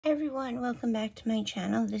Everyone, welcome back to my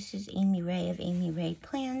channel. This is Amy Ray of Amy Ray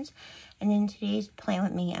Plans, and in today's Plan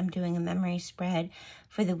With Me, I'm doing a memory spread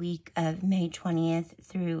for the week of May 20th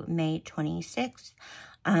through May 26th.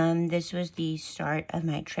 This was the start of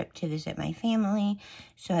my trip to visit my family,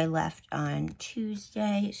 so I left on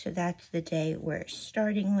Tuesday, so that's the day we're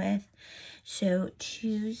starting with. So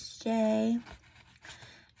Tuesday,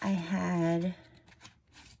 I had,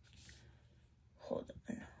 hold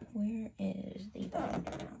on. Where is the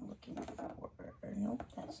binder I'm looking for? Nope,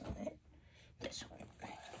 that's not it. This one.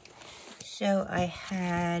 So I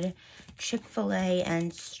had Chick-fil-A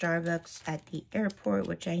and Starbucks at the airport,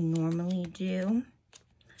 which I normally do.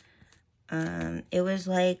 It was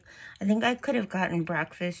like, I think I could have gotten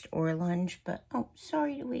breakfast or lunch, but, oh,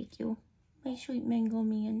 sorry to wake you, my sweet mango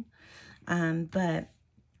man. I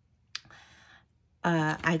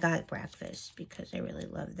got breakfast because I really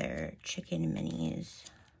love their chicken minis.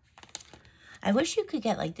 I wish you could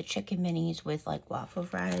get, like, the chicken minis with, like, waffle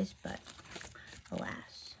fries, but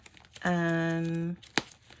alas. So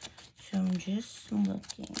I'm just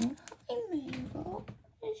looking. Hi, Mango.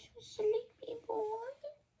 You're so sleepy, boy.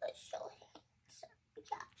 You're so handsome.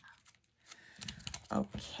 Yeah.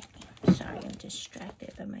 Okay. Sorry, I'm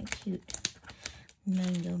distracted by my cute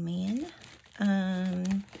Mango man. I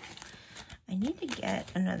need to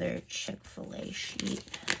get another Chick-fil-A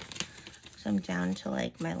sheet. I'm down to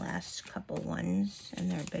like my last couple ones, and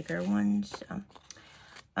they're bigger ones. So.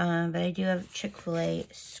 But I do have Chick-fil-A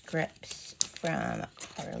scripts from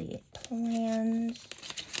Carlea Plans.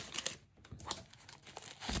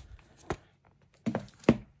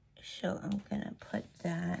 So I'm gonna put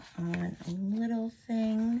that on a little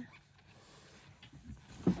thing.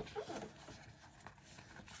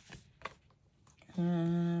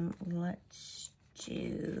 Let's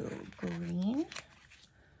do green.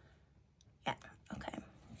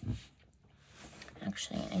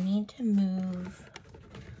 Actually, I need to move.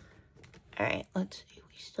 All right, let's see. Are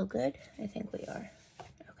we still good? I think we are.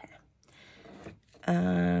 Okay.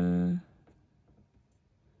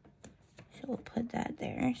 So we'll put that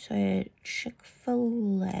there. So I had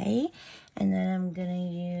Chick-fil-A, and then I'm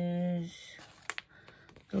gonna use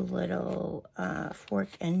the little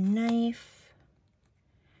fork and knife.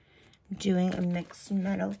 I'm doing a mixed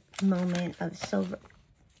metal moment of silver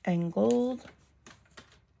and gold.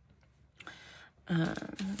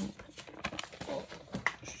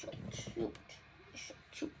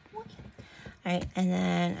 Alright, and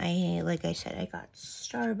then like I said, I got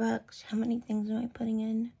Starbucks. How many things am I putting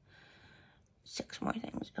in? 6 more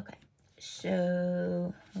things. Okay,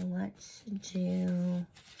 so let's do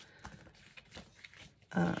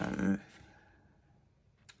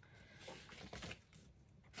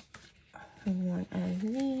one of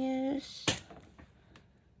these.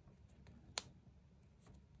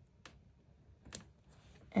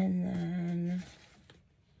 And then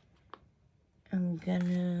I'm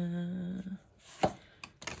gonna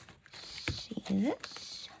see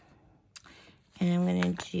this. And I'm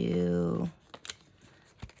gonna do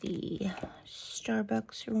the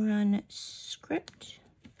Starbucks run script.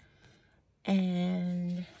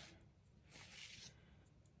 And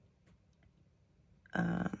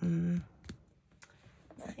my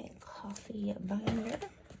coffee binder.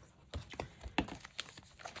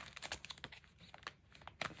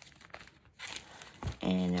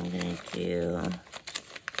 And I'm going to do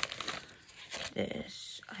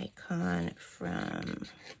this icon from,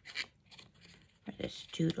 or this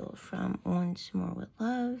doodle from Once More With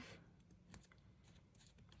Love.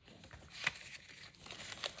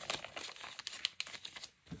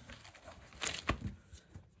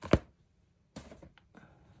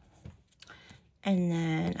 And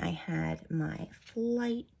then I had my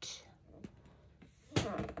flight.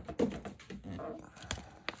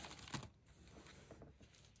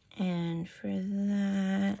 And for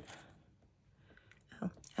that,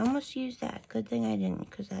 oh, I almost used that. Good thing I didn't,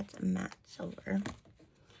 because that's a matte silver.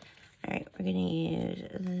 All right, we're gonna use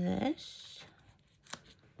this.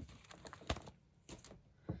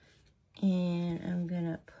 And I'm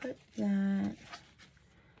gonna put that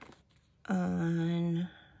on,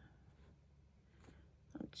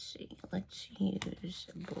 let's see, let's use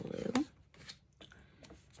blue.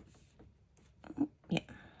 Oh, yeah.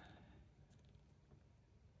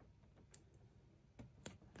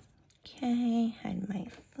 Okay, had my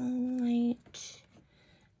flight,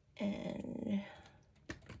 and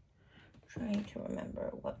trying to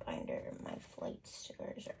remember what binder my flight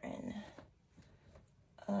stickers are in.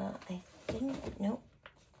 I think, nope,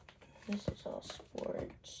 this is all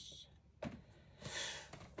sports.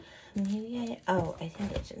 Maybe I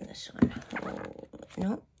think it's in this one. Oh,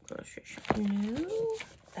 nope, grocery shop, no.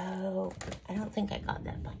 Oh, I don't think think I got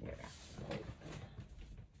that binder out.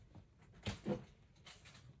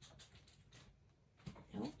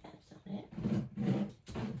 Nope, that's not it.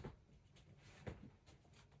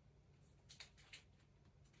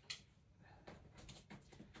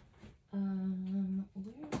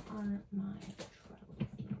 Where are my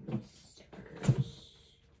trophy stickers?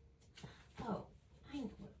 Oh, I know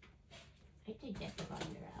it. I did get the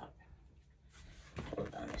binder out.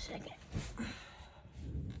 Hold on a second.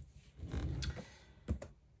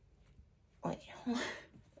 Wait.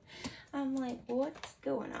 I'm like, what's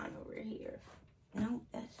going on over here? No,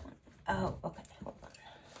 that's not. Oh, okay. Hold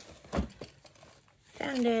on.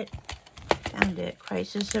 Found it. Found it.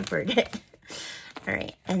 Crisis averted. All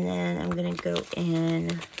right, and then I'm gonna go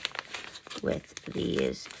in with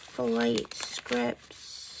these flight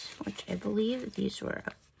scripts, which I believe these were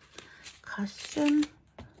custom.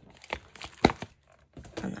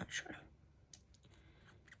 I'm not sure.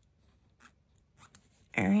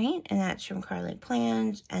 All right, and that's from Carlea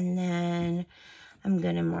Plans, and then I'm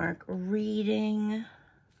gonna mark reading.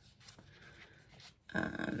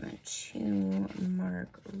 To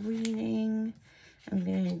mark reading, I'm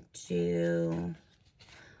gonna do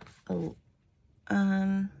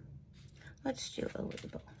let's do a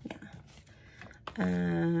label. Yeah.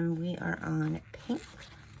 We are on pink.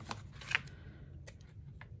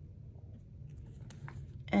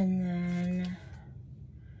 And then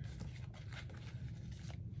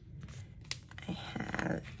I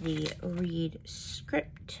have the read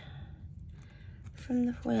script from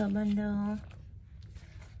the foil bundle.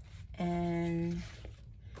 And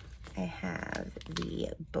I have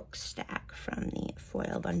the book stack from the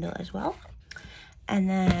foil bundle as well. And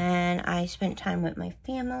then I spent time with my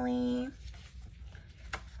family.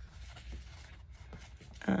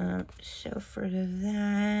 So for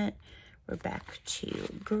that, we're back to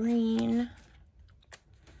green.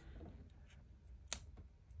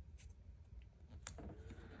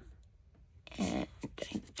 And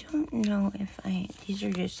I don't know if these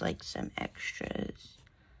are just like some extras.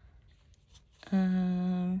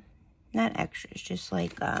 Not extras, just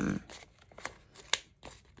like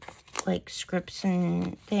scripts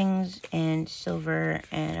and things in silver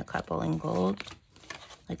and a couple in gold,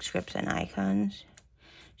 like scripts and icons.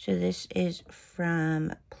 So this is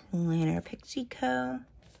from Pixie Co.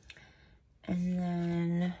 And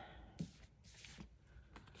then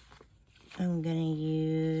I'm gonna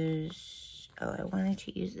use, I wanted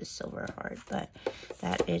to use the silver heart, but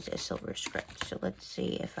that is a silver script. So let's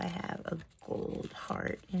see if I have a gold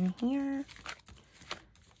heart in here.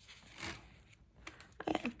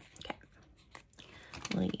 Okay.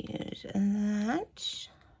 We'll use that.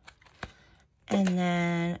 And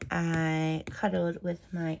then I cuddled with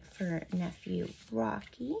my fur nephew,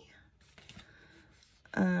 Rocky.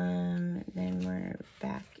 Then we're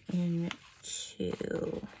back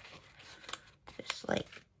into this, like,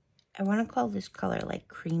 I want to call this color like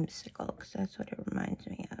creamsicle, because that's what it reminds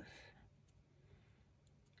me of.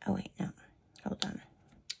 Oh, wait, no. Hold on.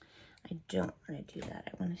 I don't want to do that.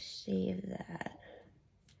 I want to save that.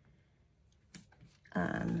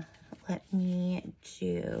 Let me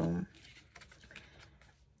do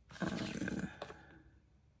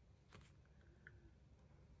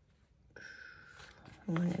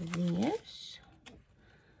one of these,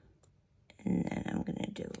 and then I'm gonna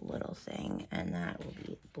do a little thing, and that will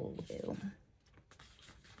be blue.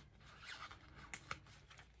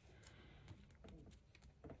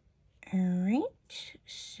 All right,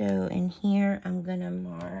 so in here I'm gonna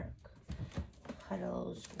mark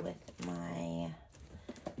cuddles with my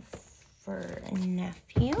fur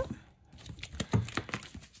nephew.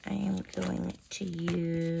 I am going to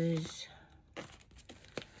use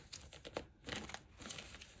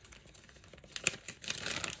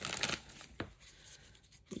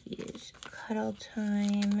these Cuddle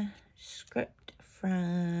Time script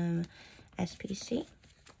from SPC.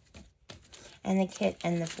 And the kit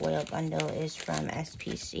and the foil bundle is from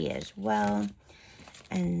SPC as well.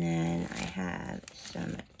 And then I have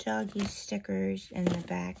some doggy stickers in the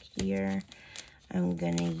back here. I'm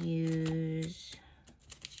gonna use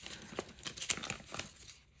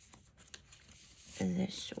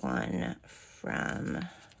this one from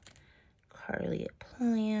Carlea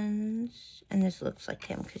Plans. And this looks like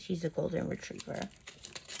him because he's a golden retriever.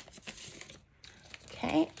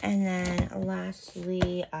 Okay, and then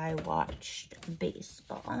lastly, I watched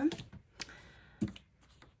baseball.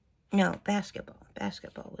 No, basketball.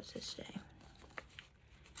 Basketball was this day.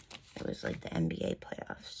 It was like the NBA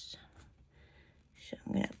playoffs. So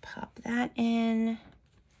I'm going to pop that in.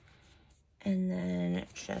 And then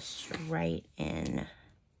just write in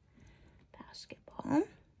basketball.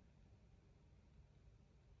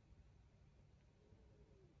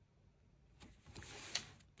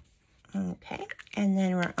 Okay, and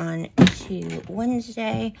then we're on to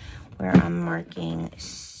Wednesday, where I'm marking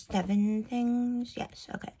 7 things. Yes,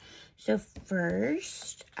 okay. So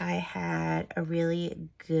first, I had a really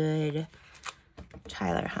good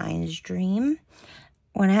Tyler Hines dream.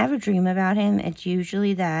 When I have a dream about him, it's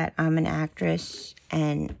usually that I'm an actress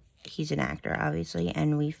and he's an actor, obviously,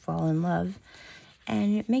 and we fall in love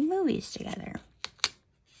and make movies together.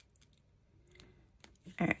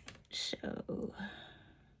 All right, so,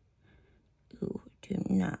 ooh, do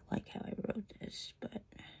not like how I wrote this, but,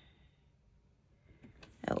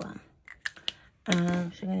 oh well. So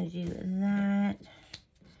I'm gonna do that,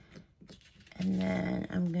 and then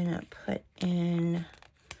I'm gonna put in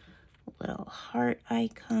a little heart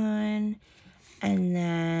icon, and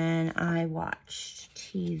then I watched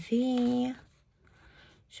TV,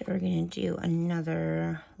 so we're gonna do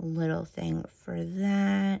another little thing for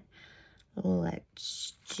that.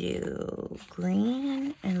 Let's do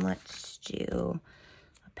green, and let's do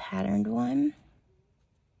a patterned one.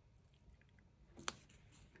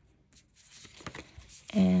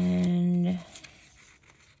 And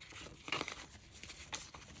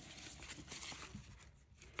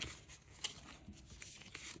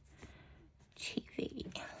TV.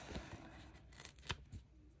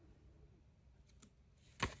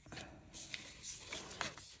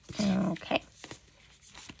 Okay.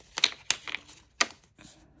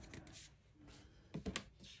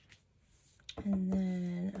 And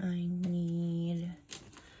then I need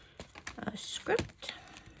a script.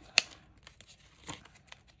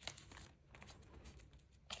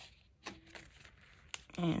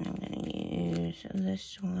 And I'm going to use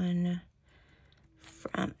this one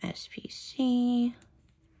from SPC.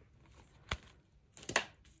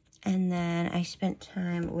 And then I spent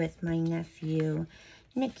time with my nephew,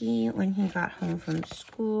 Nikki, when he got home from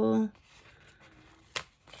school.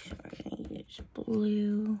 So we're going to use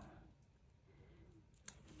blue.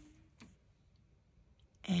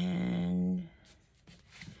 And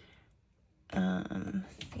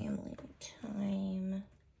family time.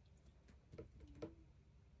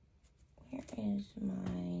 Where is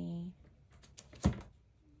my...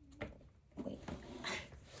 Wait.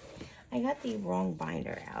 I got the wrong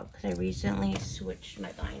binder out because I recently switched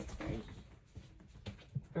my binders.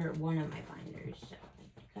 Or one of my binders, so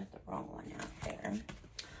I got the wrong one out there.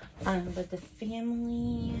 But the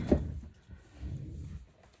family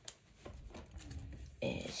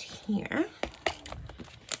is here.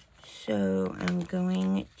 So I'm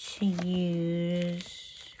going to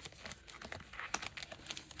use,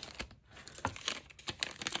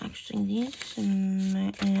 actually these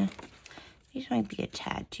might be a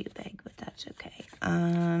tad too big, but that's okay.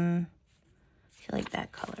 I feel like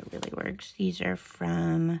that color really works. These are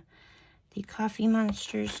from the Coffee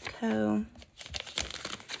Monsterz Co.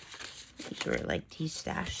 These were like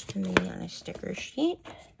destashed to me on a sticker sheet.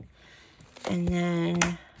 And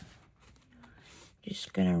then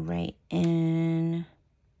just gonna write in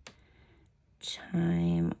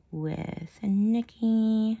time with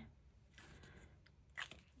Nikki.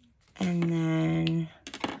 And then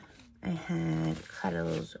I had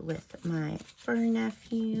cuddles with my fur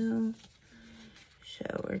nephew. So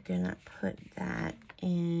we're gonna put that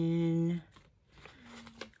in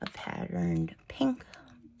a patterned pink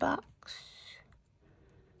box.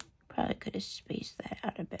 Probably could have spaced that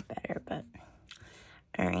out a bit better, but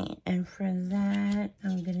all right. And for that,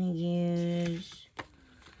 I'm gonna use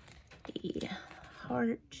the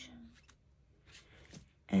heart,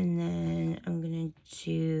 and then I'm gonna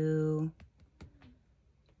do.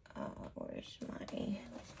 Where's my?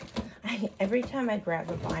 Every time I grab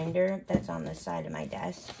a binder that's on the side of my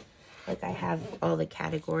desk, like I have all the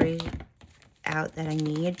categories out that I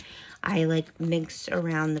need, I like mix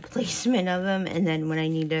around the placement of them, and then when I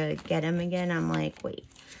need to get them again, I'm like, wait,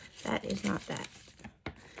 that is not that.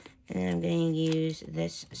 And then I'm going to use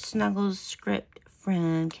this Snuggles script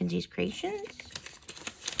from Kinzis Creations,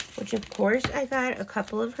 which of course I got a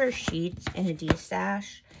couple of her sheets in a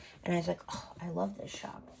D-stash, and I was like, oh, I love this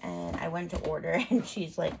shop. And I went to order, and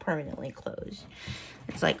she's like permanently closed.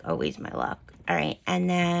 It's like always my luck. All right, and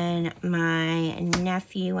then my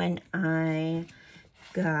nephew and I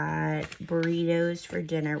got burritos for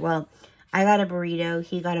dinner. Well, I got a burrito,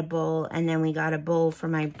 he got a bowl, and then we got a bowl for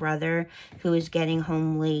my brother who was getting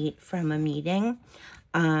home late from a meeting.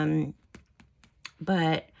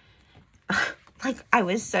 But like I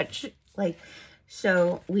was such like,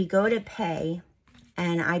 so we go to pay,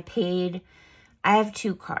 and I paid, I have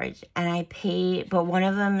 2 cards, and I paid, but one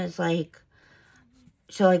of them is like,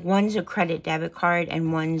 so like one's a credit debit card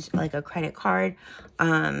and one's like a credit card.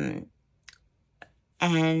 And what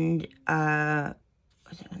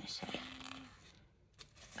was I gonna say?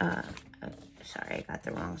 Sorry, I got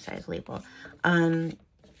the wrong size label. And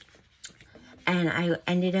I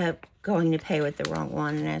ended up going to pay with the wrong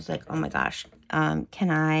one, and I was like, oh my gosh,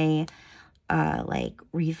 can I like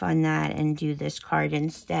refund that and do this card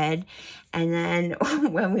instead? And then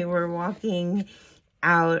when we were walking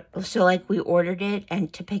out, so like we ordered it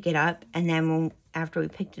and to pick it up, and then after we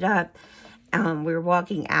picked it up, we were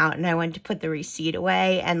walking out, and I went to put the receipt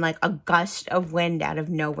away, and like a gust of wind out of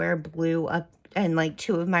nowhere blew up, and like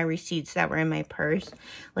 2 of my receipts that were in my purse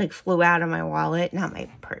like flew out of my wallet. Not my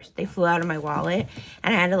purse, they flew out of my wallet,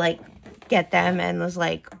 and I had to like get them, and was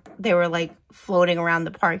like, they were like floating around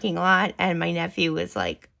the parking lot, and my nephew was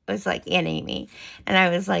like Aunt Amy, and I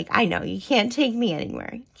was like, I know, you can't take me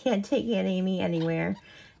anywhere. You can't take Aunt Amy anywhere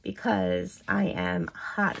because I am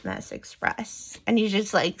Hot Mess Express. And he's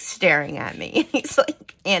just like staring at me. He's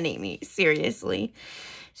like, Aunt Amy, seriously.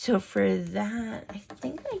 So for that, I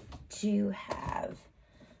think I do have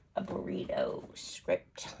a burrito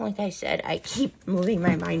script. Like I said, I keep moving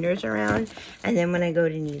my binders around, and then when I go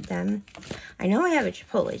to need them, I know I have a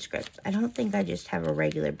Chipotle script. I don't think I just have a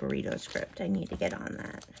regular burrito script. I need to get on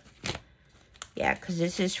that. Yeah, because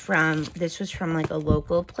this was from like a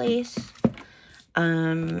local place.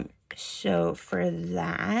 So for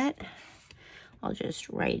that, I'll just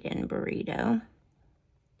write in burrito.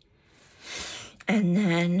 And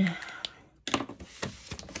then,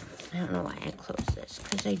 I don't know why I closed this,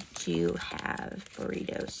 because I do have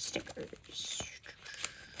burrito stickers.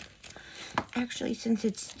 Actually, since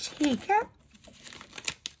it's takeout,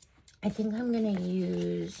 I think I'm going to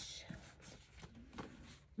use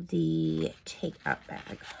the takeout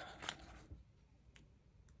bag.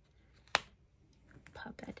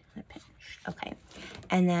 Pop that in a pinch. Okay.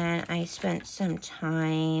 And then I spent some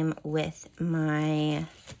time with my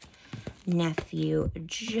nephew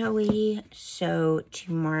Joey, so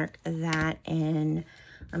to mark that in,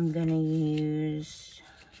 I'm gonna use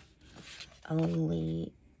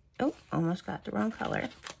almost got the wrong color.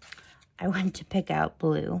 I went to pick out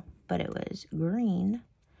blue, but it was green.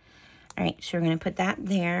 All right, so we're gonna put that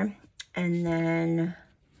there, and then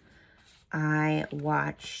I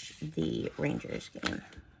watched the Rangers game.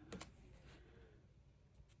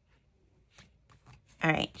 All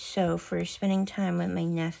right, so for spending time with my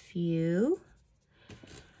nephew,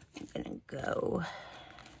 I'm gonna go.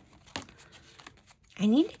 I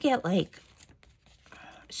need to get like,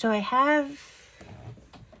 so I have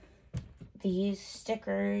these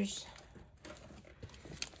stickers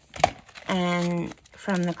and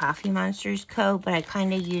from the Coffee Monsterz Co, but I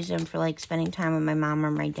kind of use them for like spending time with my mom or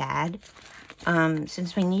my dad.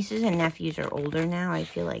 Since my nieces and nephews are older now, I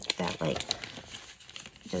feel like that like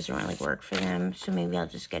doesn't really work for them, so maybe I'll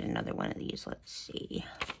just get another one of these. Let's see.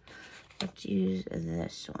 Let's use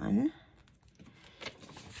this one.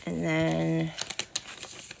 And then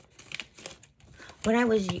when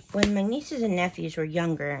my nieces and nephews were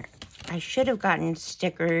younger, I should have gotten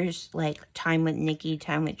stickers like time with Nikki,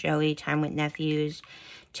 time with Joey, time with nephews,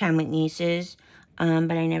 time with nieces, but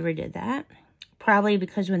I never did that. Probably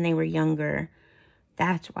because when they were younger,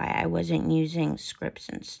 that's why I wasn't using scripts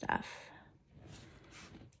and stuff.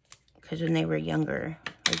 Because when they were younger,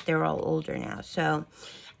 like they're all older now. So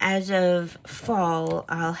as of fall,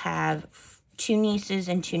 I'll have 2 nieces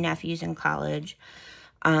and 2 nephews in college,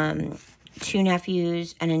 2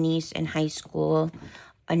 nephews and a niece in high school,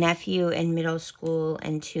 a nephew in middle school,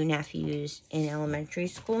 and 2 nephews in elementary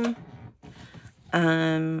school.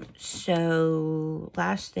 So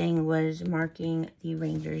last thing was marking the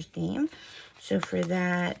Rangers game. So for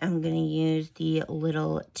that, I'm going to use the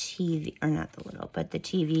little TV, or not the little, but the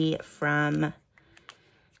TV from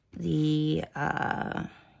the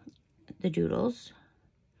Doodles.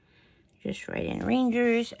 Just write in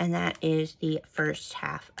Rangers, and that is the first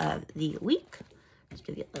half of the week. Let's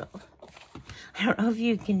give you a little, I don't know if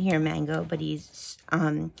you can hear Mango, but he's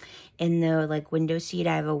in the like window seat.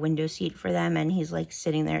 I have a window seat for them, and he's like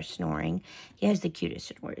sitting there snoring. He has the cutest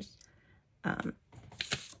snores.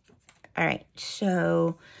 All right,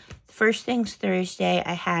 so first things Thursday,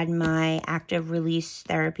 I had my active release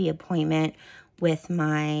therapy appointment with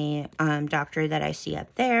my doctor that I see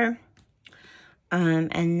up there.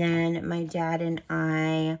 And then my dad and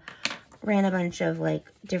I ran a bunch of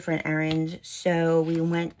like different errands. So we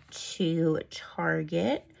went to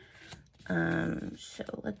Target. So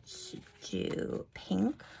let's do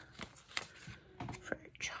pink for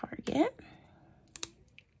Target.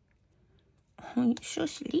 Oh, you're so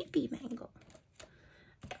sleepy, Mango.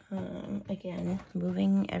 Again,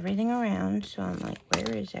 moving everything around. So I'm like,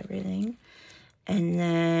 where is everything? And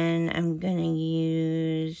then I'm going to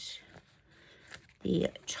use the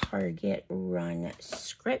Target run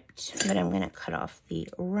script, but I'm going to cut off the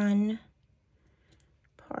run.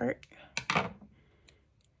 part.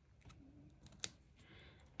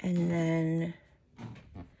 And then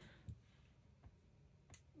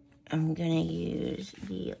I'm going to use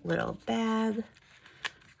the little bag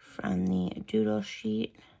from the doodle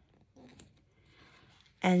sheet.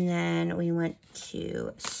 And then we went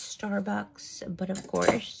to Starbucks, but of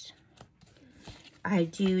course, I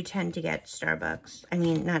do tend to get Starbucks. I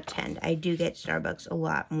mean, not tend. I do get Starbucks a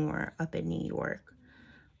lot more up in New York.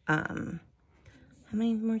 How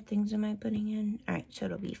many more things am I putting in? All right, so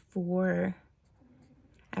it'll be 4.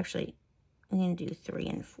 Actually, I'm going to do 3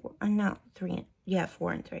 and 4. No, 3 and, yeah,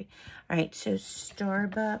 4 and 3. All right, so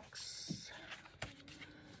Starbucks.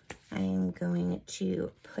 I'm going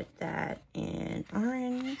to put that in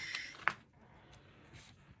orange.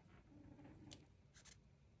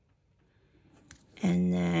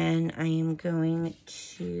 And then I am going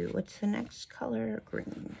to, what's the next color?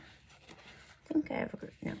 Green. I think I have a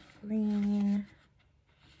green. No, green.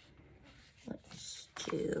 Let's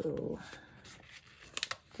do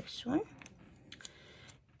this one.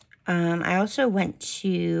 I also went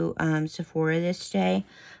to Sephora this day,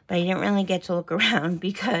 but I didn't really get to look around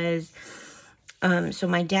because, so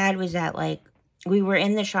my dad was at, like, we were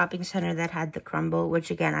in the shopping center that had the Crumble,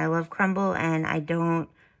 which, again, I love Crumble, and I don't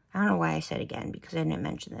know why I said again, because I didn't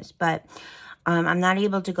mention this, but I'm not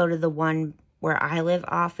able to go to the one where I live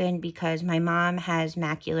often because my mom has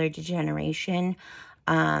macular degeneration,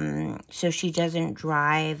 so she doesn't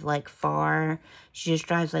drive, like, far. She just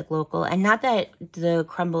drives, like, local, and not that the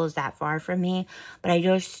Crumble is that far from me, but I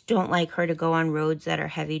just don't like her to go on roads that are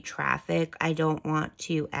heavy traffic. I don't want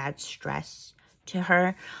to add stress to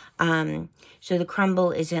her, so the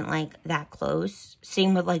Crumble isn't, like, that close.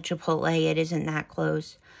 Same with, like, Chipotle, it isn't that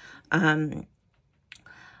close. There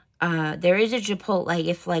is a Chipotle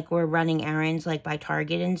if, like, we're running errands, like, by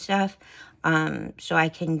Target and stuff, so I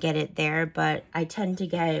can get it there, but I tend to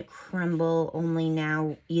get Crumble only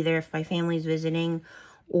now, either if my family's visiting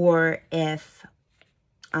or if,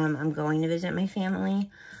 I'm going to visit my family.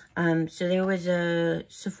 So there was a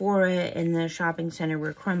Sephora in the shopping center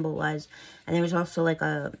where Crumble was, and there was also, like,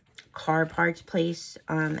 a car parts place,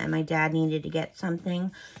 and my dad needed to get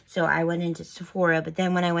something, so I went into Sephora. But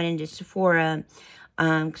then when I went into Sephora,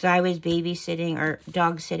 because I was babysitting or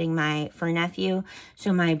dog sitting my fur nephew,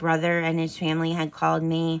 so my brother and his family had called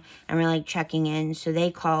me and were, like, checking in, so they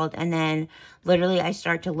called, and then literally I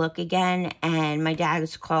start to look again, and my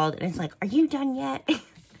dad's called, and it's like, are you done yet?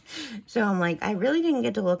 So I'm like, I really didn't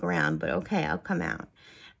get to look around, but okay, I'll come out.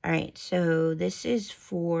 All right, so this is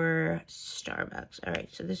for Starbucks. All right,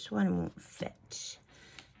 so this one won't fit.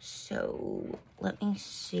 So let me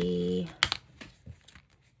see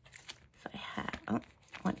if I have, oh,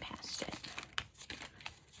 went past it.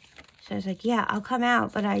 So I was like, yeah, I'll come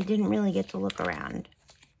out, but I didn't really get to look around.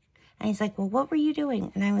 And he's like, well, what were you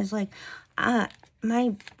doing? And I was like,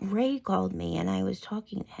 my Ray called me and I was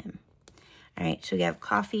talking to him. All right, so we have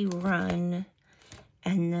Coffee Run.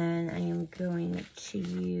 And then I am going to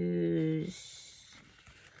use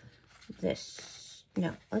this.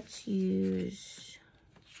 No, let's use,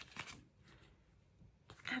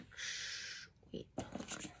 wait, hold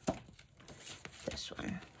on. This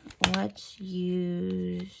one. Let's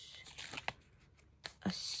use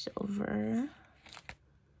a silver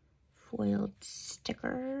foiled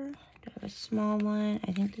sticker. Do I have a small one?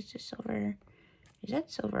 I think this is silver. Is that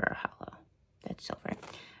silver or hollow? That's silver.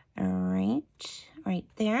 All right. Right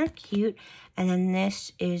there, cute. And then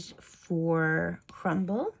this is for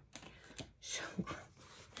Crumble. So,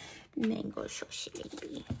 mango sushi,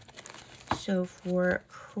 baby. So for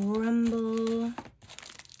Crumble,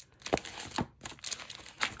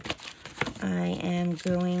 I am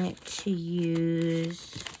going to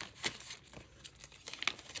use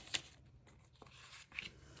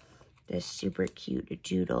this super cute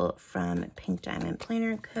doodle from Pink Diamond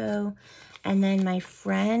Planner Co. And then my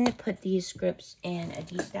friend put these scripts in a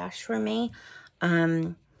D-stash for me.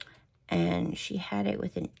 And she had it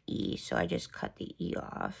with an E, so I just cut the E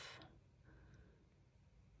off.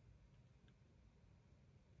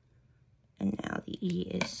 And now the E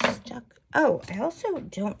is stuck. Oh, I also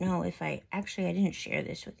don't know if I didn't share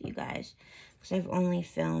this with you guys because I've only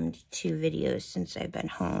filmed 2 videos since I've been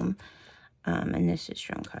home. And this is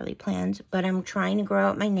from Carlea Plans. But I'm trying to grow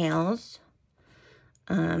out my nails.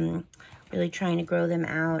 Really trying to grow them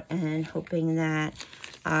out and hoping that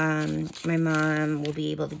my mom will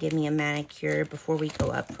be able to give me a manicure before we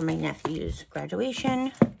go up for my nephew's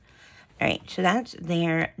graduation. All right, so that's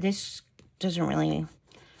there. This doesn't really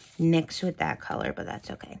mix with that color, but that's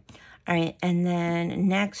okay. All right, and then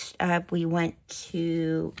next up, we went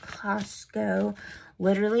to Costco.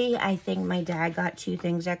 Literally, I think my dad got 2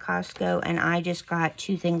 things at Costco, and I just got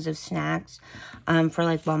 2 things of snacks for,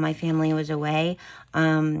 like, while my family was away.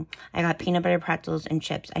 I got peanut butter pretzels and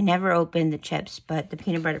chips. I never opened the chips, but the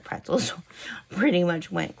peanut butter pretzels pretty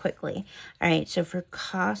much went quickly. All right, so for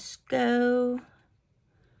Costco,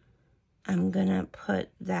 I'm going to put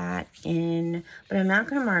that in, but I'm not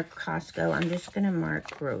going to mark Costco. I'm just going to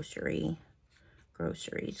mark groceries,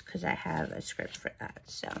 because I have a script for that.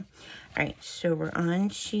 So, all right, so we're on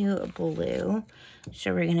to blue.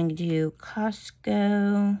 So we're going to do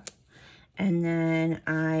Costco, and then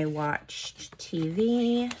I watched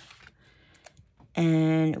TV,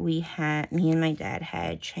 and me and my dad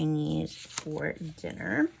had Chinese for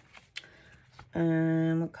dinner.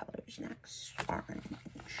 What color is next? Orange.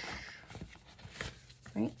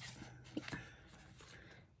 Right? Yeah.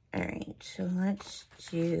 All right, so let's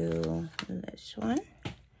do this one.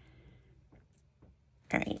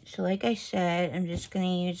 All right, so like I said, I'm just going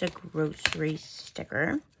to use a grocery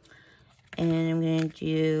sticker. And I'm going to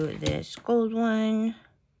do this gold one.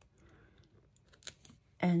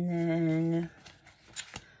 And then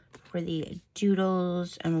for the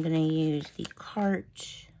doodles, I'm going to use the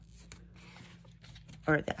cart.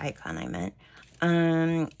 Or the icon, I meant.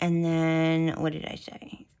 And then, what did I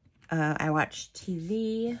say? I watched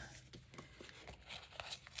TV.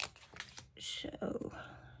 So,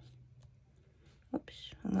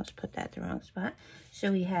 whoops, almost put that the wrong spot.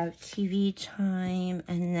 So we have TV time,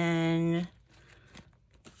 and then,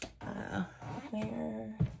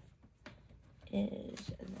 where is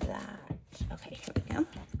that? Okay, here we go.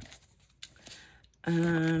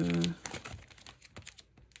 And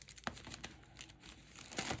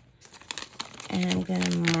I'm going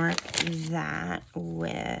to mark that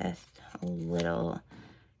with a little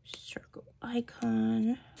circle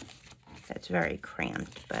icon. That's very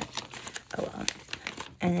cramped, but oh well.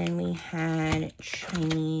 And then we had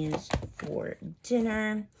Chinese for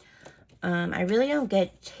dinner. I really don't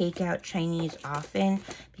get takeout Chinese often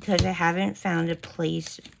because I haven't found a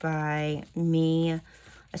place by me,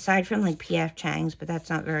 aside from like P.F. Chang's, but that's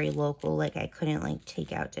not very local. Like I couldn't like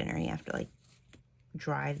take out dinner. You have to like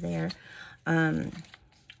drive there.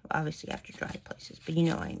 Obviously you have to drive places, but you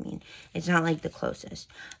know what I mean. It's not like the closest,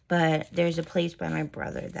 but there's a place by my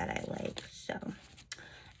brother that I like. So,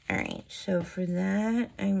 all right. So for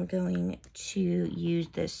that, I'm going to use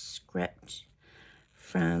this script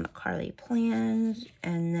from Carlea Plans,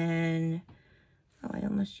 and then, oh, I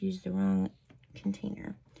almost used the wrong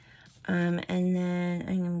container. And then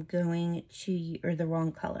I'm going to, or the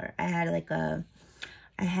wrong color. I had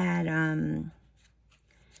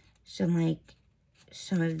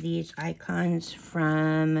some of these icons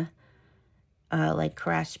from like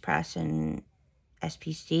Caress Press and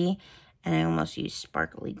SPC, and I almost used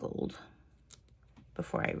sparkly gold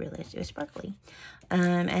before I realized it was sparkly.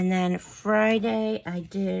 And then Friday I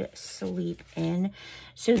did sleep in.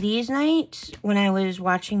 So these nights when I was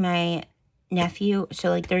watching my nephew, so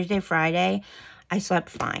like Thursday, Friday, I slept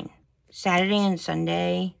fine. Saturday and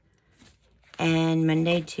Sunday and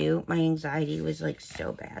Monday too, my anxiety was like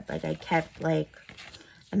so bad. Like I kept like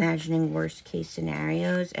imagining worst case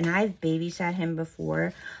scenarios, and I've babysat him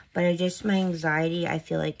before, but my anxiety I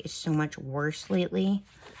feel like is so much worse lately.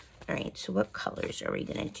 All right, so what colors are we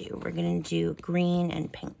gonna do? We're gonna do green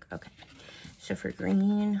and pink. Okay, so for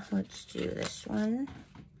green, let's do this one.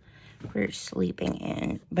 We're sleeping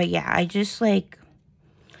in. But yeah, I just like,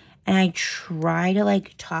 and I try to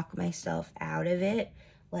like talk myself out of it.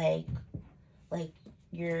 Like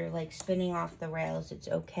you're like spinning off the rails. It's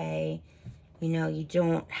okay. You know, you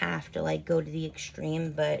don't have to like go to the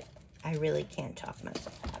extreme, but I really can't talk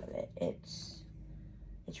myself out of it.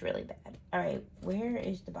 It's really bad. All right, where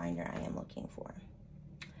is the binder I am looking for?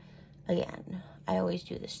 Again, I always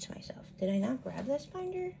do this to myself. Did I not grab this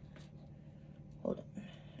binder? Hold on.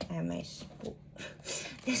 I have my spool.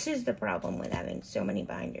 This is the problem with having so many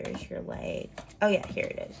binders. You're like, oh yeah, here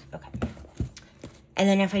it is. Okay. And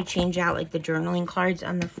then if I change out like the journaling cards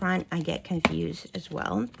on the front, I get confused as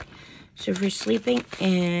well. So for sleeping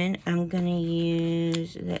in, I'm going to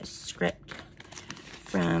use this script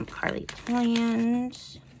from Carlea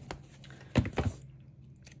Plans.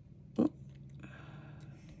 Ooh.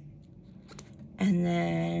 And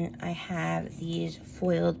then I have these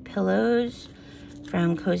foiled pillows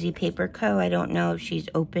from Cozy Paper Co. I don't know if she's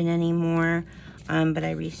open anymore, but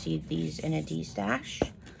I received these in a D-stash.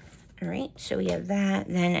 All right, so we have that.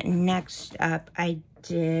 Then next up, I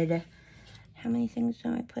did, how many things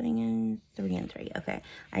am I putting in? 3 and 3. Okay,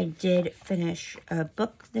 I did finish a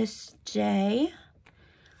book this day.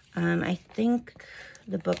 I think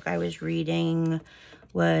The book I was reading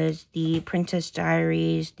was the Princess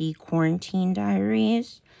Diaries, the Quarantine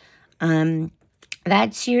Diaries.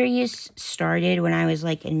 That series started when I was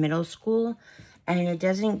like in middle school, and it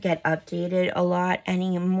doesn't get updated a lot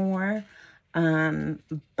anymore.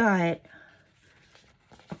 But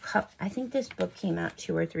I think this book came out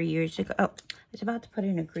 2 or 3 years ago. Oh, I was about to put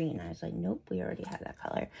in a green. I was like, nope, we already have that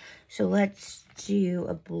color. So let's do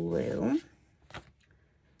a blue.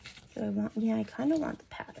 So I kind of want the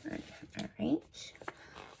pattern. All right.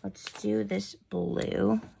 Let's do this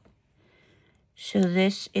blue. So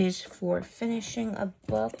this is for finishing a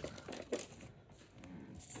book.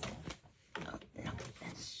 Oh, no,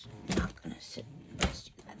 that's not going to sit. Let's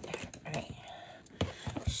do that there. All right.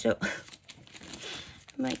 So,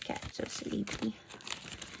 my cat's so sleepy.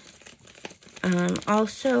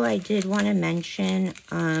 Also, I did want to mention,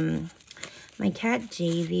 my cat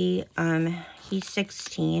Davy, he's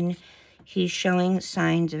 16. He's showing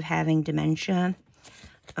signs of having dementia.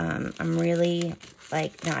 I'm really,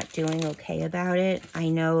 like, not doing okay about it. I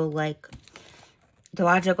know, like, the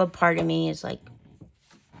logical part of me is, like,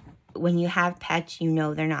 when you have pets, you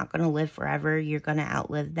know they're not going to live forever. You're going to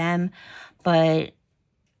outlive them. But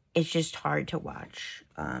it's just hard to watch.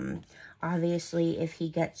 Obviously, if he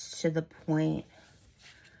gets to the point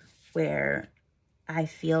where I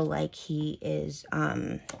feel like he is,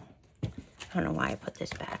 I don't know why I put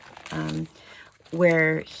this back,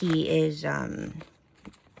 where he is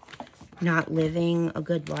not living a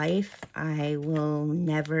good life, I will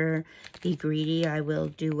never be greedy. I will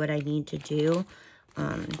do what I need to do.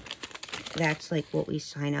 That's like what we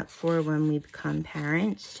sign up for when we become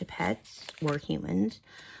parents to pets or humans.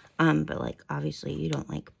 But like, obviously you don't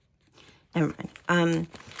like, never mind.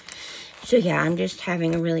 So yeah, I'm just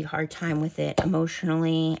having a really hard time with it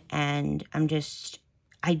emotionally, and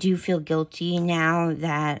I do feel guilty now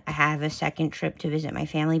that I have a second trip to visit my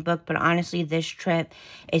family book, but honestly, this trip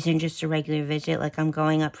isn't just a regular visit. Like, I'm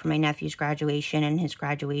going up for my nephew's graduation and his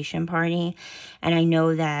graduation party, and I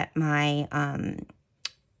know that my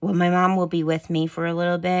mom will be with me for a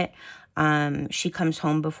little bit. She comes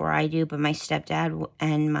home before I do, but my stepdad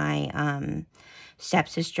and my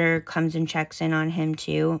stepsister comes and checks in on him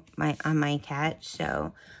too, on my cat.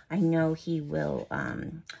 So I know he will,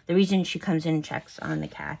 the reason she comes in and checks on the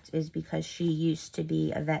cats is because she used to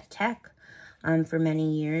be a vet tech, for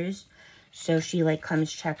many years. So she like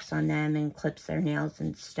comes, checks on them and clips their nails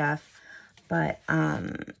and stuff. But,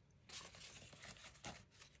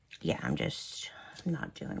 yeah, I'm just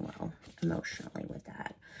not doing well emotionally with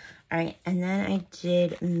that. All right, and then I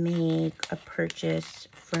did make a purchase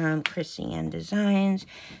from Krissy Designs.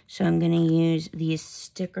 So I'm going to use these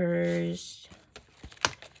stickers.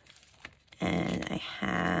 And I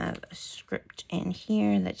have a script in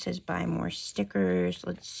here that says buy more stickers.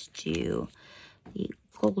 Let's do the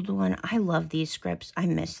gold one. I love these scripts. I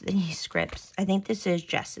miss these scripts. I think this is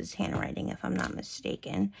Jess's handwriting, if I'm not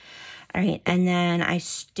mistaken. All right, and then I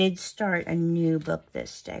did start a new book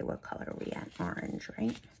this day. What color are we at? Orange,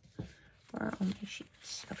 right? Where are all my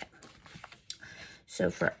sheets? Okay. So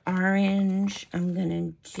for orange, I'm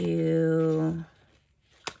going to do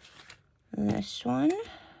this one.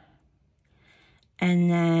 And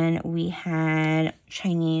then we had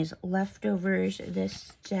Chinese leftovers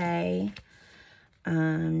this day.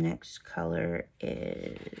 Next color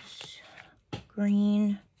is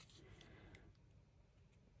green.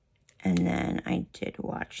 And then I did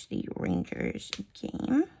watch the Rangers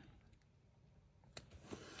game.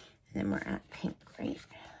 And then we're at pink, right?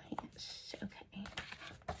 Yes, okay.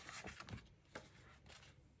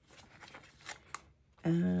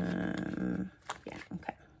 Yeah,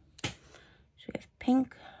 okay. So we have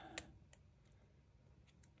pink.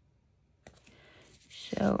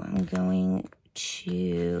 So I'm going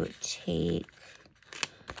to take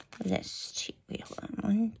this, wait, hold on,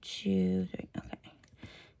 1, 2, 3, okay.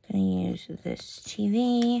 I'm gonna use this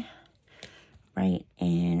TV, write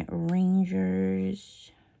in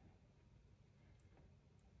Rangers.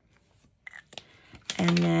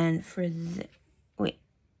 And then for the, wait,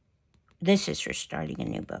 this is for starting a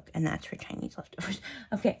new book, and that's for Chinese leftovers.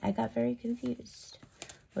 Okay, I got very confused,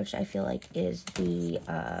 which I feel like is the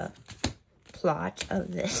plot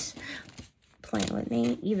of this Plan With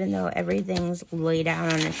Me, even though everything's laid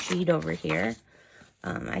out on a sheet over here.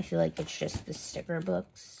 I feel like it's just the sticker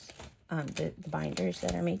books, the binders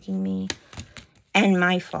that are making me, and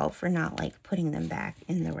my fault for not like putting them back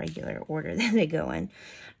in the regular order that they go in.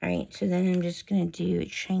 All right, so then I'm just going to do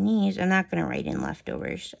Chinese. I'm not going to write in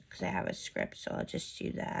leftovers because I have a script, so I'll just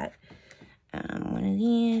do that. One of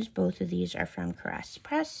these, both of these are from Caress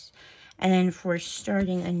Press. And then for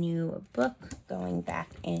starting a new book, going back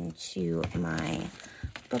into my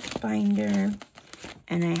book binder,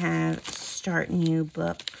 and I have Start New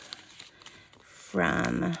Book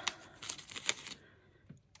from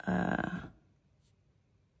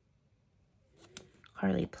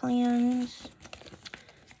Carlea Plans.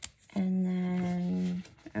 And then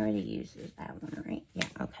I already used that one, right? Yeah,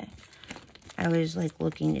 okay. I was like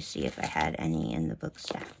looking to see if I had any in the book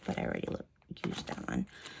stack, but I already used that one.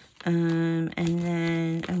 And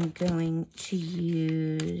then I'm going to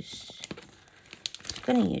use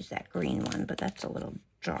that green one, but that's a little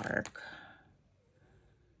dark.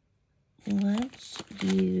 Let's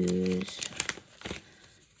use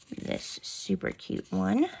this super cute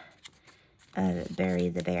one, Bury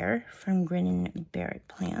the Bear from Grin and Barrett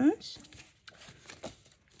Plans.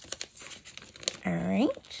 All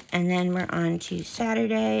right, and then we're on to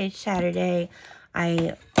Saturday. Saturday,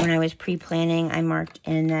 when I was pre-planning, I marked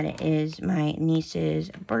in that it is my niece's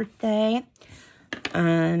birthday.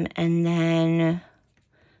 And then,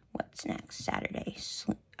 what's next? Saturday.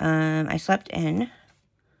 I slept in.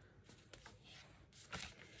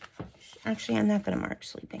 Actually, I'm not going to mark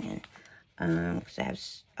sleeping in, because I have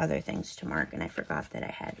other things to mark, and I forgot that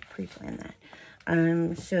I had pre-planned that.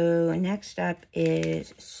 So next up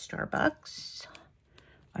is Starbucks.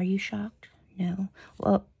 Are you shocked? No.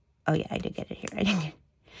 Well, oh yeah, I did get it here.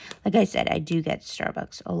 Like I said, I do get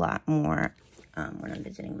Starbucks a lot more when I'm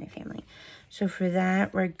visiting my family. So for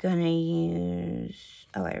that, we're gonna use,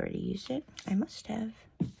 oh, I already used it. I must have.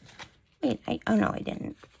 Wait, oh no, I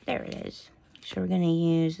didn't. There it is. So we're gonna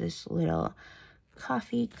use this little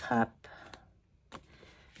coffee cup.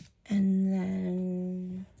 And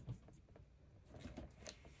then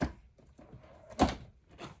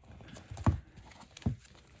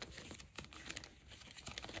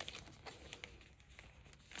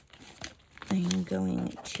I'm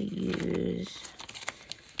going to use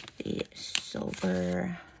the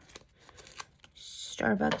silver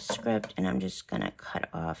Starbucks script, and I'm just going to cut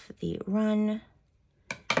off the run.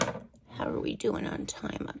 How are we doing on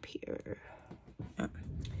time up here? Oh,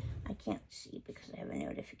 I can't see because I have a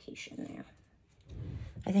notification there.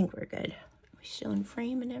 I think we're good. Are we still in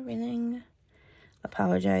frame and everything?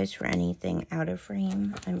 Apologize for anything out of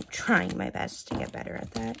frame. I'm trying my best to get better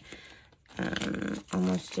at that.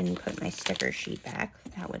 Almost didn't put my sticker sheet back.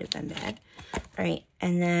 That would have been bad. All right,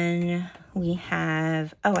 and then we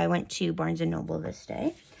have, oh, I went to Barnes & Noble this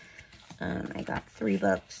day. I got 3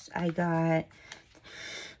 books. I got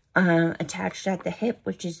Attached at the Hip,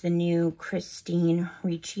 which is the new Christine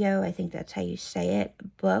Riccio, I think that's how you say it,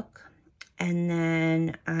 book. And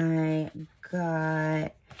then I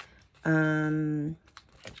got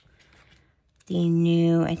the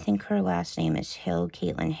new, I think her last name is Hill,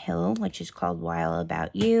 Caitlin Hill, which is called While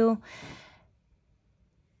About You.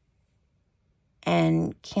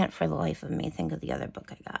 And can't for the life of me think of the other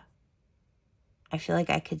book I got. I feel like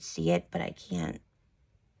I could see it, but I can't,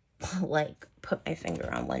 like, put my finger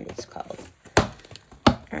on what it's called. All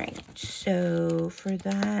right, so for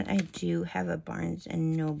that, I do have a Barnes &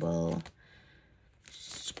 Noble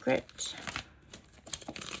script.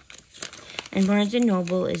 And Barnes &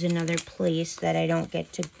 Noble is another place that I don't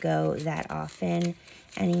get to go that often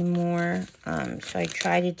anymore. So I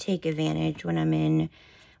try to take advantage when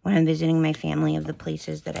I'm visiting my family of the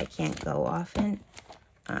places that I can't go often.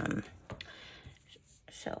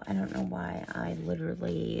 So I don't know why I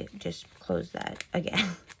literally just closed that again.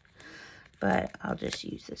 But I'll just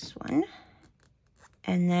use this one.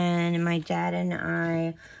 And then my dad and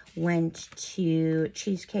I went to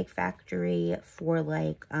Cheesecake Factory for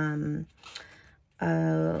like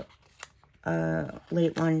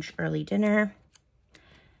late lunch, early dinner.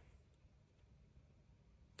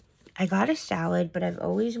 I got a salad, but I've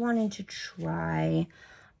always wanted to try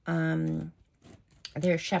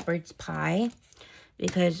their shepherd's pie,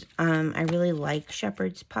 because I really like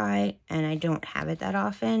shepherd's pie and I don't have it that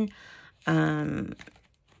often. I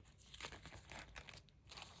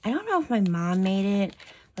don't know if my mom made it,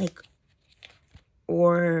 like,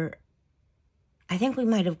 or I think we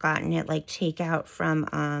might have gotten it, like, takeout from,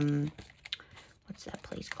 what's that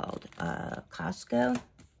place called? Costco.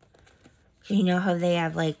 You know how they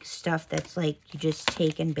have, like, stuff that's, like, you just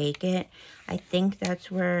take and bake it? I think that's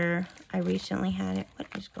where I recently had it. What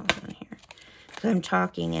is going on here? Because I'm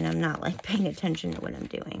talking and I'm not, like, paying attention to what I'm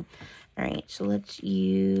doing. All right, so let's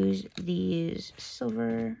use these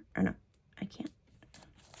silver, or no, I can't.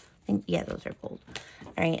 I think, yeah, those are gold.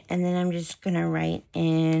 All right, and then I'm just going to write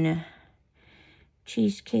in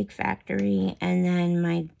Cheesecake Factory, and then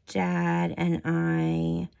my dad and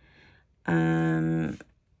I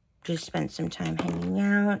just spent some time hanging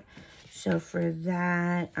out. So for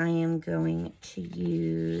that, I am going to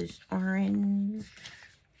use orange.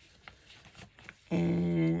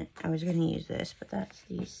 And I was going to use this, but that's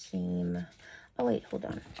the same. Oh, wait, hold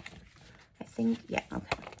on. I think, yeah,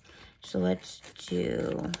 okay. So let's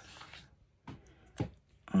do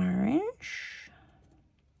orange.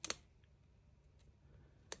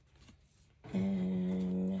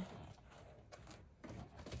 And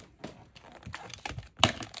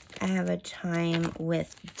I have a Time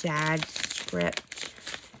with Dad script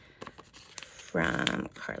from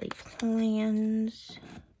Carlea Plans.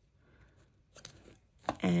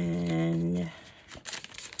 And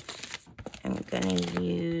I'm gonna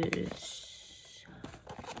use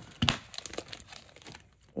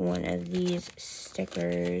one of these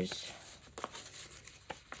stickers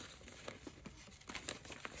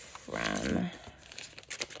from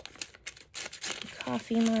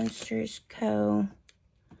Coffee Monsterz Co.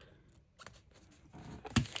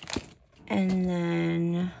 And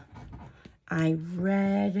then I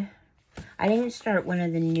didn't start one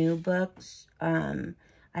of the new books.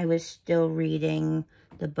 I was still reading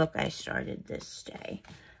the book I started this day.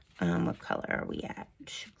 What color are we at?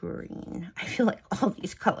 Green. I feel like all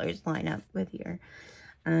these colors line up with here.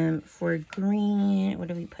 For green, what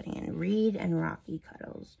are we putting in? Read and Rocky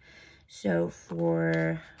Cuddles. So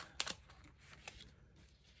for,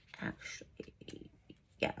 actually,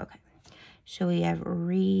 yeah, okay. So we have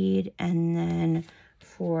Read, and then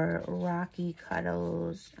for Rocky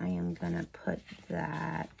Cuddles, I am gonna put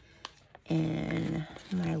that in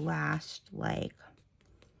my last, like,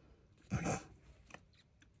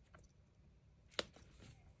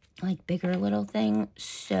 bigger little thing.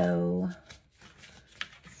 So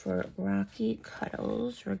for Rocky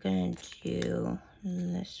Cuddles, we're gonna do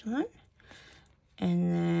this one.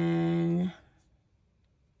 And then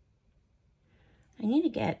I need to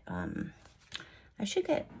get, I should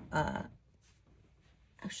get,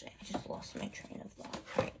 actually, I just lost my train of thought.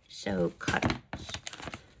 All right, so cuddles.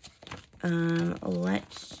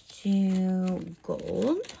 Let's do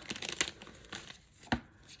gold.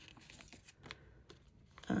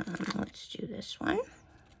 Let's do this one.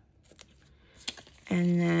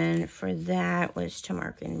 And then for that was to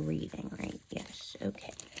mark in reading, right? Yes,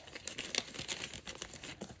 okay.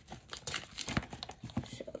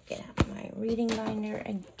 So get out my reading binder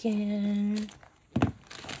again.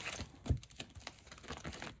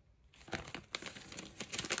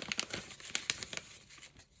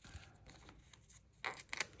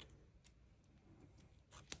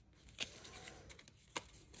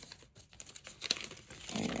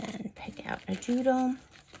 A doodle.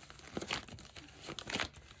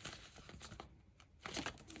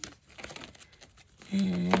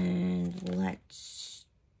 And let's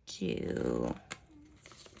do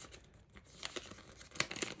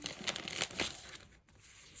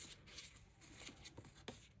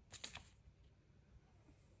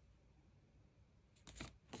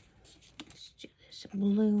this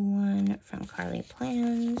blue one from Carlea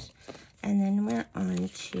Plans. And then we're on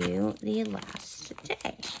to the last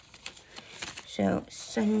day. So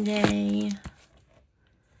Sunday,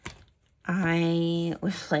 I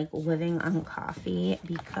was like living on coffee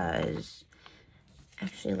because,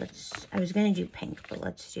 actually I was going to do pink, but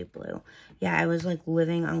let's do blue. Yeah, I was like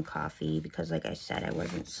living on coffee because, like I said, I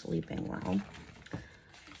wasn't sleeping well.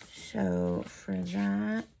 So for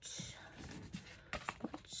that,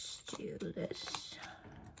 let's do this.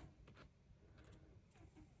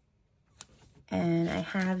 And I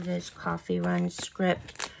have this coffee run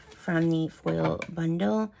script from the foil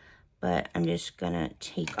bundle, but I'm just gonna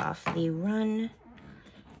take off the run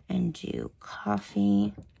and do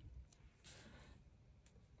coffee,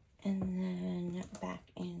 and then back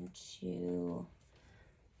into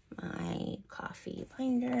my coffee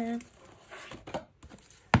binder.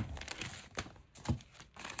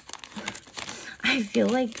 I feel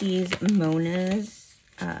like these Mona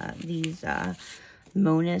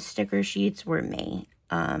sticker sheets were me.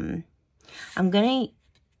 I'm gonna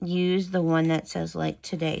use the one that says, like,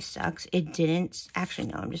 today sucks. It didn't, actually,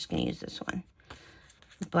 no, I'm just gonna use this one.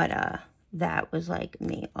 But, that was, like,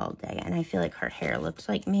 me all day. And I feel like her hair looks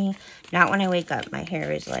like me. Not when I wake up. My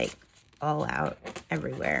hair is, like, all out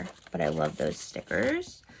everywhere. But I love those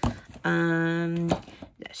stickers.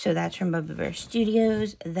 So that's from Bubba Bear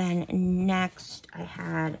Studios. Then next, I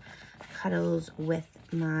had Cuddles with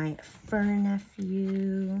my fur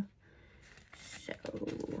nephew. So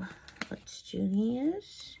let's do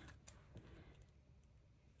these.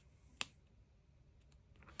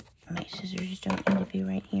 My scissors don't need to be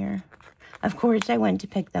right here. Of course, I went to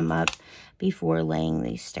pick them up before laying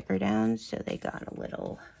these sticker down, so they got a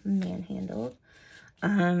little manhandled.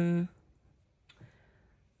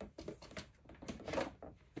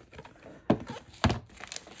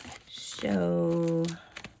 So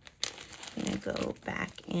I'm gonna go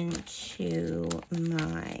back into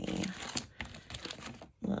my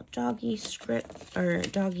little doggy script or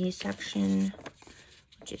doggy section,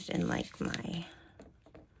 which is in like my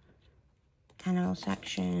animal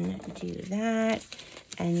section. Do that,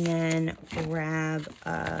 and then grab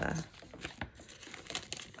a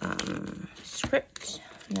script,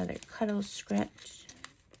 another cuddle script.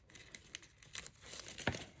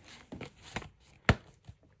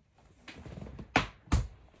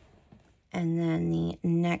 And then the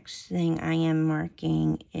next thing I am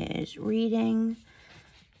marking is reading.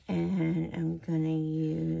 And I'm going to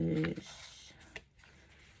use...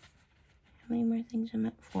 How many more things am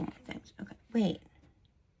I... 4 more things. Okay, wait.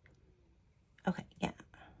 Okay, yeah.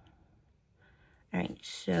 Alright,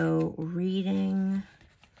 so reading...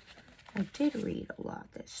 I did read a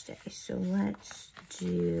lot this day. So let's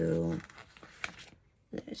do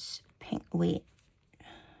this pink... Wait.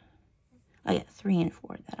 Oh yeah, 3 and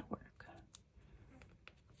 4. That'll work.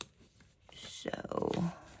 So,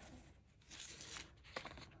 oh,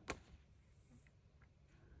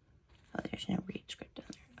 there's no read script on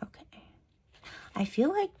there. Okay. I feel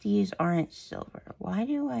like these aren't silver. Why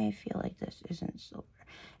do I feel like this isn't silver?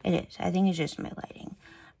 It is. I think it's just my lighting.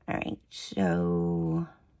 All right. So,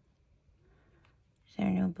 is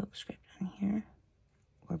there no book script on here?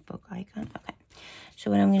 Or book icon? Okay.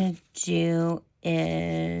 So, what I'm going to do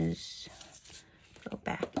is go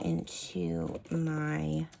back into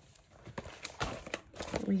my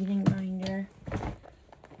reading binder,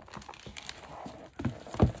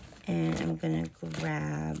 and I'm gonna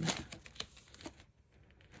grab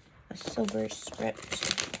a silver script,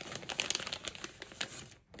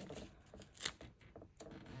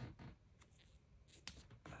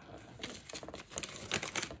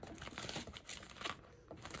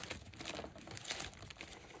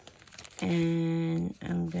 and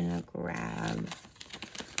I'm gonna grab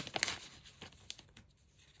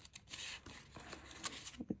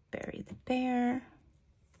Bear.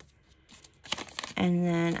 And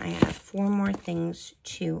then I have 4 more things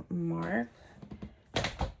to mark.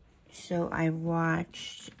 So I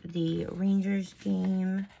watched the Rangers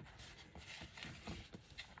game.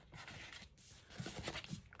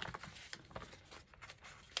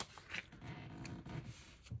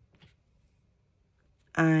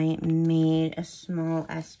 I made a small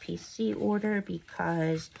SPC order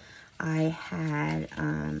because I had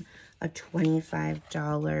a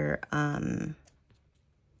 $25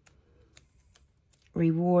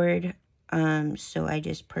 reward. So I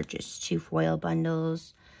just purchased 2 foil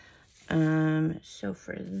bundles. So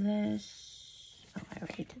for this, oh, I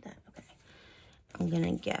already did that. Okay. I'm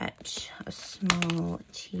gonna get a small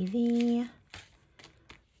TV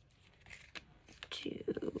to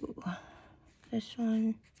this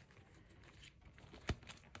one.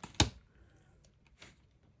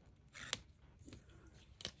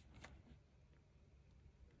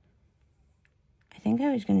 I think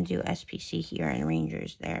I was going to do SPC here and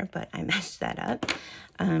Rangers there, but I messed that up.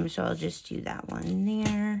 So I'll just do that one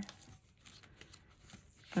there.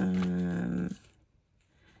 I'm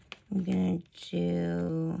going to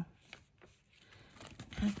do...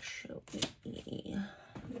 Actually,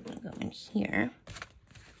 I'm going to go in here.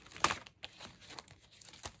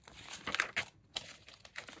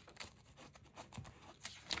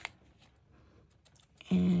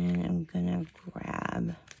 And I'm going to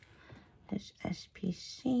grab this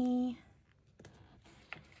SPC.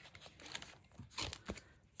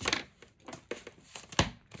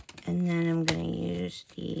 And then I'm going to use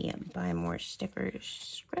the Buy More Stickers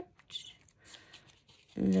script.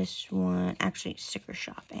 This one, actually sticker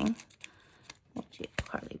shopping. We'll do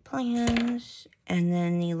Carlea Plans. And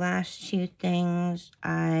then the last 2 things,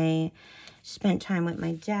 I spent time with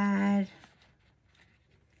my dad.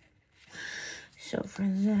 So for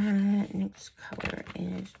that, next color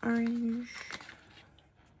is orange.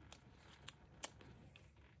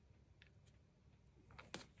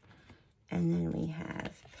 And then we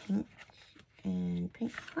have pink and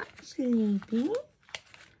pink hot sleepy.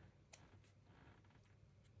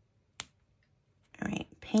 All right,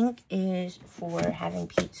 pink is for having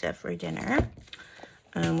pizza for dinner.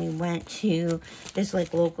 We went to this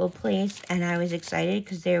like local place and I was excited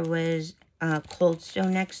because there was Cold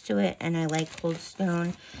Stone next to it, and I like Cold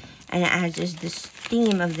Stone, and as is this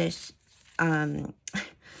theme of this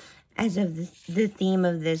as of the theme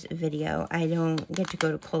of this video, I don't get to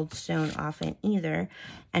go to Cold Stone often either.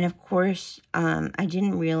 And of course, I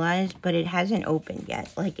didn't realize, but it hasn't opened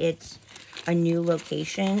yet. Like, it's a new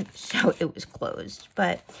location, so it was closed.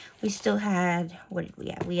 But we still had, what did we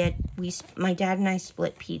have? My dad and I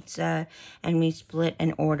split pizza, and we split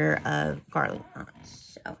an order of garlic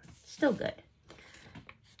knots. So still good.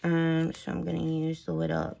 So I'm going to use the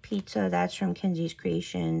little pizza. That's from Kinzis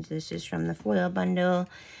Creations. This is from the foil bundle.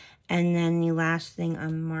 And then the last thing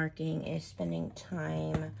I'm marking is spending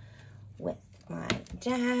time with my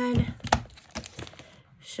dad.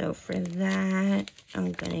 So for that,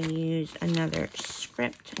 I'm going to use another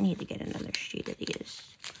script. I need to get another sheet of these.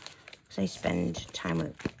 Because I spend time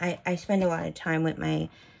with, I spend a lot of time with my,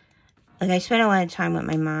 I spend a lot of time with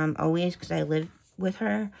my mom always because I live with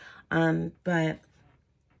her. I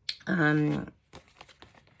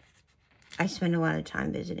spend a lot of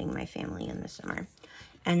time visiting my family in the summer.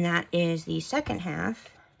 And that is the second half.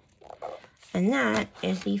 And that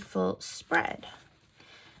is the full spread.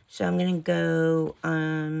 So I'm going to go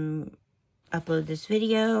upload this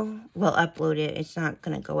video. Well, upload it. It's not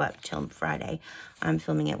going to go up till Friday. I'm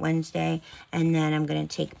filming it Wednesday. And then I'm going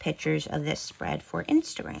to take pictures of this spread for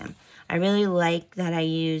Instagram. I really like that I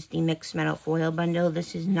used the mixed metal foil bundle.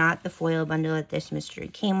 This is not the foil bundle that this mystery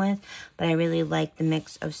came with, but I really like the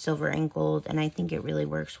mix of silver and gold, and I think it really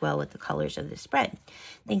works well with the colors of the spread.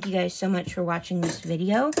 Thank you guys so much for watching this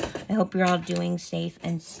video. I hope you're all doing safe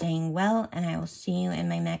and staying well, and I will see you in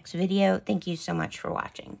my next video. Thank you so much for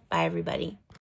watching. Bye, everybody.